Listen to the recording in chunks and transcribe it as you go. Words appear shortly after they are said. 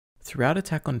Throughout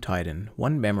Attack on Titan,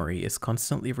 one memory is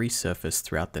constantly resurfaced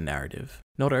throughout the narrative.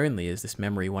 Not only is this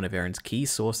memory one of Eren's key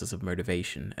sources of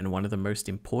motivation and one of the most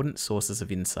important sources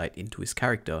of insight into his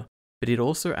character, but it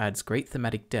also adds great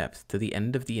thematic depth to the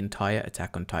end of the entire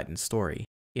Attack on Titan story,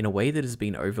 in a way that has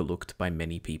been overlooked by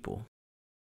many people.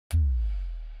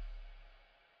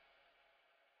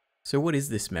 So what is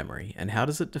this memory, and how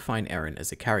does it define Eren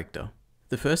as a character?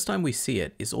 The first time we see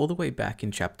it is all the way back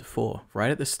in chapter 4,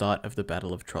 right at the start of the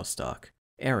Battle of Trostark.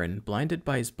 Eren, blinded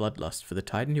by his bloodlust for the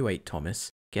Titan who ate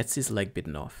Thomas, gets his leg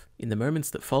bitten off. In the moments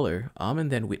that follow, Armin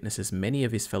then witnesses many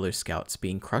of his fellow scouts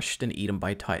being crushed and eaten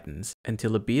by Titans,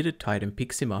 until a bearded Titan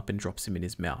picks him up and drops him in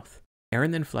his mouth.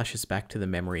 Eren then flashes back to the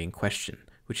memory in question,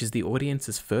 which is the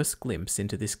audience's first glimpse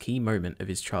into this key moment of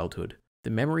his childhood. The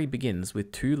memory begins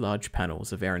with two large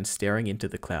panels of Eren staring into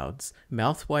the clouds,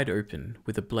 mouth wide open,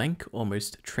 with a blank,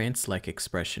 almost trance-like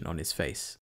expression on his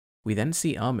face. We then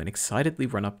see Armin excitedly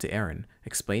run up to Eren,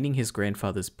 explaining his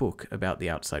grandfather's book about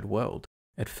the outside world.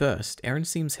 At first, Eren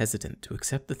seems hesitant to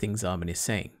accept the things Armin is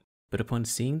saying, but upon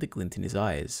seeing the glint in his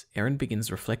eyes, Eren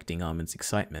begins reflecting Armin's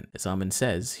excitement, as Armin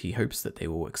says he hopes that they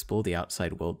will explore the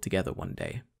outside world together one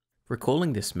day.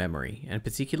 Recalling this memory, and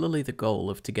particularly the goal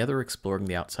of together exploring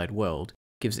the outside world,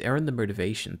 gives Eren the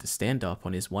motivation to stand up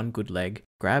on his one good leg,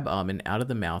 grab Armin out of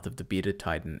the mouth of the bearded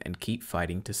Titan, and keep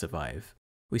fighting to survive.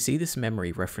 We see this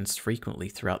memory referenced frequently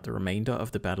throughout the remainder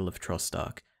of the Battle of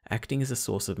Trostark, acting as a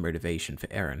source of motivation for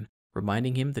Eren,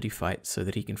 reminding him that he fights so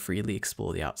that he can freely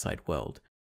explore the outside world.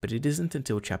 But it isn't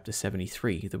until chapter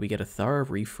 73 that we get a thorough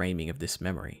reframing of this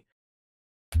memory.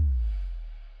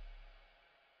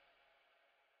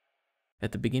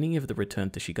 At the beginning of the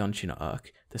Return to Shiganshina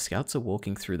arc, the scouts are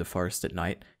walking through the forest at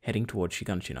night, heading towards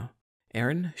Shiganshina.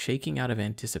 Eren, shaking out of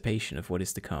anticipation of what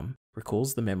is to come,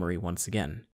 recalls the memory once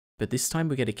again. But this time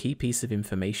we get a key piece of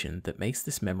information that makes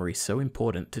this memory so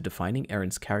important to defining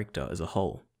Eren's character as a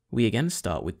whole. We again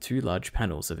start with two large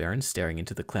panels of Eren staring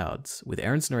into the clouds, with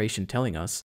Eren's narration telling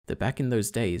us that back in those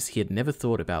days he had never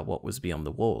thought about what was beyond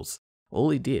the walls.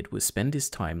 All he did was spend his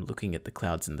time looking at the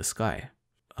clouds in the sky.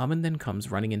 Armin then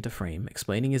comes running into frame,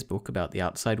 explaining his book about the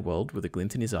outside world with a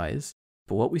glint in his eyes,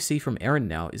 but what we see from Eren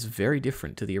now is very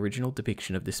different to the original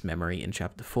depiction of this memory in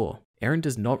chapter 4. Eren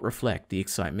does not reflect the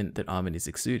excitement that Armin is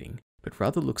exuding, but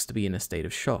rather looks to be in a state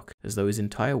of shock, as though his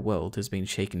entire world has been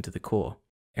shaken to the core.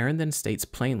 Eren then states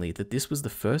plainly that this was the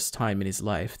first time in his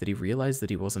life that he realized that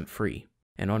he wasn't free,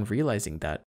 and on realizing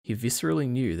that, he viscerally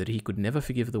knew that he could never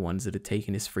forgive the ones that had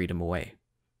taken his freedom away.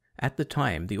 At the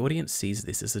time, the audience sees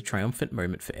this as a triumphant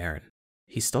moment for Eren.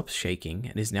 He stops shaking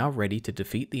and is now ready to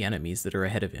defeat the enemies that are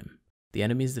ahead of him, the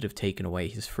enemies that have taken away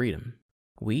his freedom.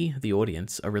 We, the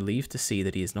audience, are relieved to see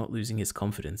that he is not losing his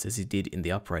confidence as he did in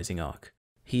the Uprising arc.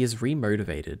 He is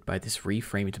remotivated by this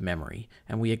reframed memory,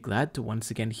 and we are glad to once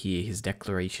again hear his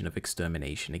declaration of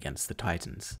extermination against the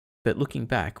Titans. But looking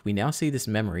back, we now see this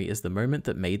memory as the moment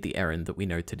that made the Eren that we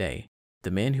know today, the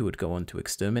man who would go on to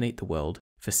exterminate the world,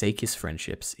 forsake his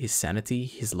friendships, his sanity,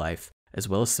 his life, as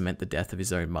well as cement the death of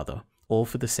his own mother, all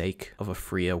for the sake of a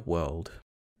freer world.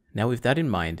 Now with that in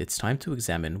mind, it's time to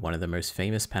examine one of the most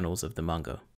famous panels of the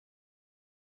manga.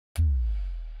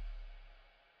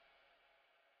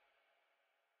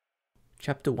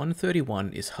 Chapter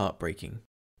 131 is heartbreaking.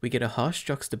 We get a harsh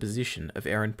juxtaposition of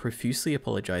Eren profusely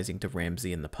apologizing to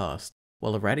Ramsay in the past,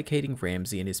 while eradicating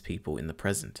Ramsay and his people in the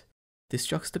present. This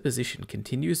juxtaposition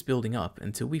continues building up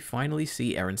until we finally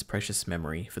see Eren's precious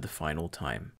memory for the final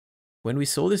time. When we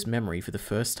saw this memory for the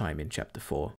first time in chapter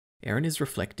 4, Eren is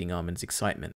reflecting Armin's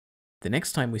excitement. The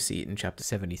next time we see it in chapter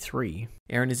 73,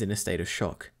 Eren is in a state of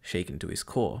shock, shaken to his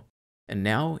core. And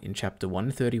now, in chapter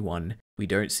 131, we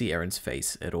don't see Eren's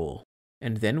face at all.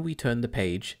 And then we turn the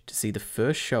page to see the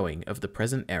first showing of the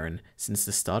present Eren since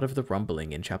the start of the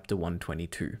rumbling in chapter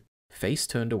 122. Face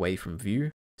turned away from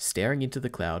view, staring into the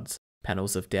clouds,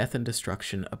 panels of death and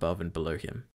destruction above and below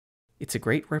him. It's a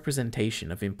great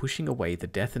representation of him pushing away the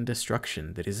death and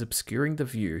destruction that is obscuring the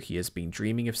view he has been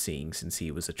dreaming of seeing since he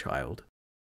was a child.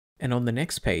 And on the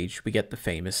next page, we get the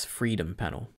famous Freedom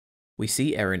panel. We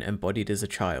see Eren embodied as a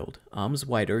child, arms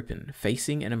wide open,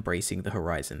 facing and embracing the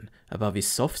horizon, above his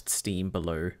soft steam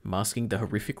below, masking the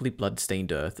horrifically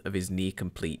blood-stained earth of his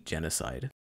near-complete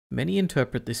genocide. Many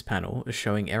interpret this panel as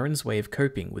showing Eren's way of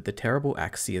coping with the terrible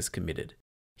acts he has committed.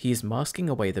 He is masking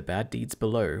away the bad deeds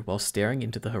below while staring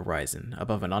into the horizon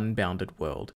above an unbounded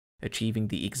world, achieving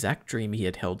the exact dream he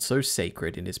had held so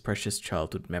sacred in his precious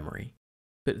childhood memory.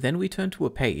 But then we turn to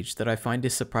a page that I find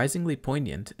is surprisingly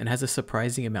poignant and has a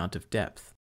surprising amount of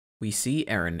depth. We see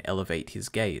Eren elevate his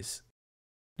gaze.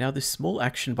 Now, this small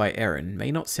action by Eren may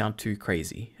not sound too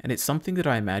crazy, and it's something that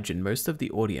I imagine most of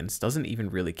the audience doesn't even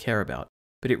really care about,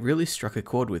 but it really struck a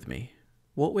chord with me.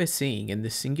 What we're seeing in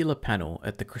this singular panel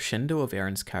at the crescendo of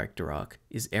Eren's character arc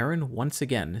is Eren once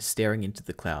again staring into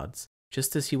the clouds,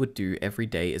 just as he would do every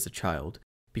day as a child,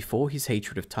 before his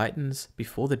hatred of Titans,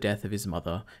 before the death of his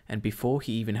mother, and before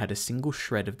he even had a single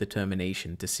shred of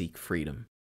determination to seek freedom.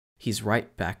 He's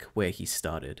right back where he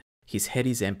started. His head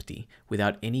is empty,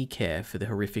 without any care for the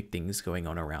horrific things going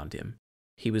on around him.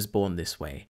 He was born this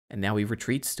way, and now he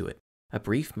retreats to it. A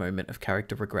brief moment of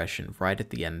character regression right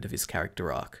at the end of his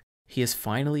character arc. He has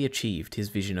finally achieved his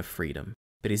vision of freedom,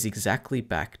 but is exactly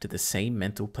back to the same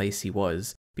mental place he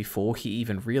was before he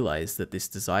even realized that this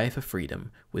desire for freedom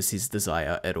was his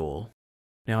desire at all.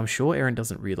 Now, I'm sure Eren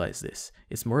doesn't realize this.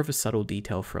 It's more of a subtle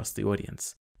detail for us, the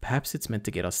audience. Perhaps it's meant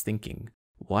to get us thinking.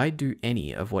 Why do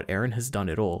any of what Eren has done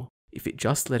at all if it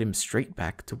just led him straight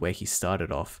back to where he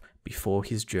started off before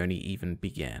his journey even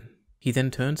began? He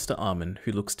then turns to Armin,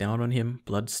 who looks down on him,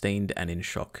 blood-stained and in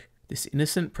shock. This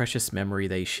innocent, precious memory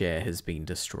they share has been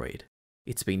destroyed.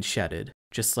 It's been shattered,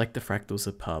 just like the fractals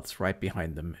of paths right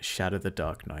behind them shatter the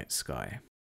dark night sky.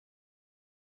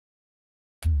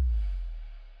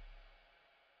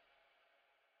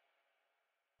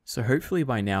 So hopefully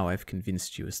by now I've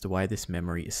convinced you as to why this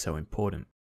memory is so important,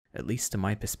 at least to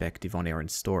my perspective on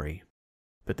Eren's story.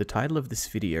 But the title of this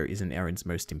video isn't Eren's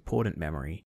most important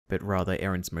memory, but rather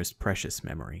Eren's most precious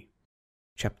memory.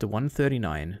 Chapter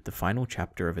 139, the final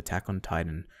chapter of Attack on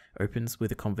Titan, opens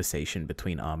with a conversation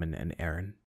between Armin and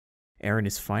Eren. Eren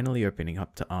is finally opening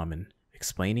up to Armin,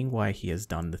 explaining why he has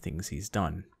done the things he's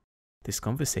done. This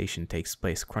conversation takes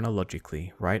place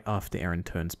chronologically right after Eren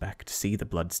turns back to see the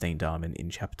blood-stained Armin in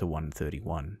chapter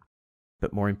 131.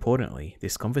 But more importantly,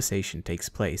 this conversation takes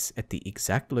place at the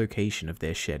exact location of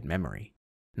their shared memory.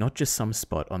 Not just some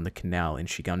spot on the canal in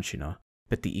Shiganshina,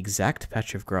 but the exact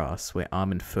patch of grass where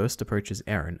Armin first approaches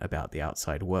Eren about the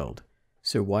outside world.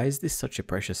 So why is this such a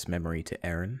precious memory to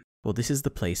Eren? Well, this is the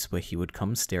place where he would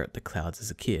come stare at the clouds as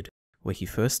a kid, where he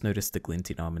first noticed the glint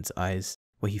in Armin's eyes,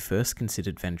 where he first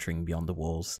considered venturing beyond the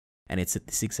walls, and it's at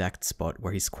this exact spot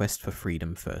where his quest for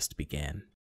freedom first began.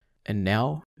 And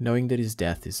now, knowing that his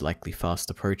death is likely fast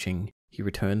approaching, he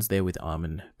returns there with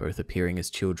Armin, both appearing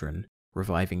as children,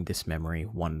 reviving this memory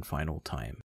one final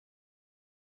time.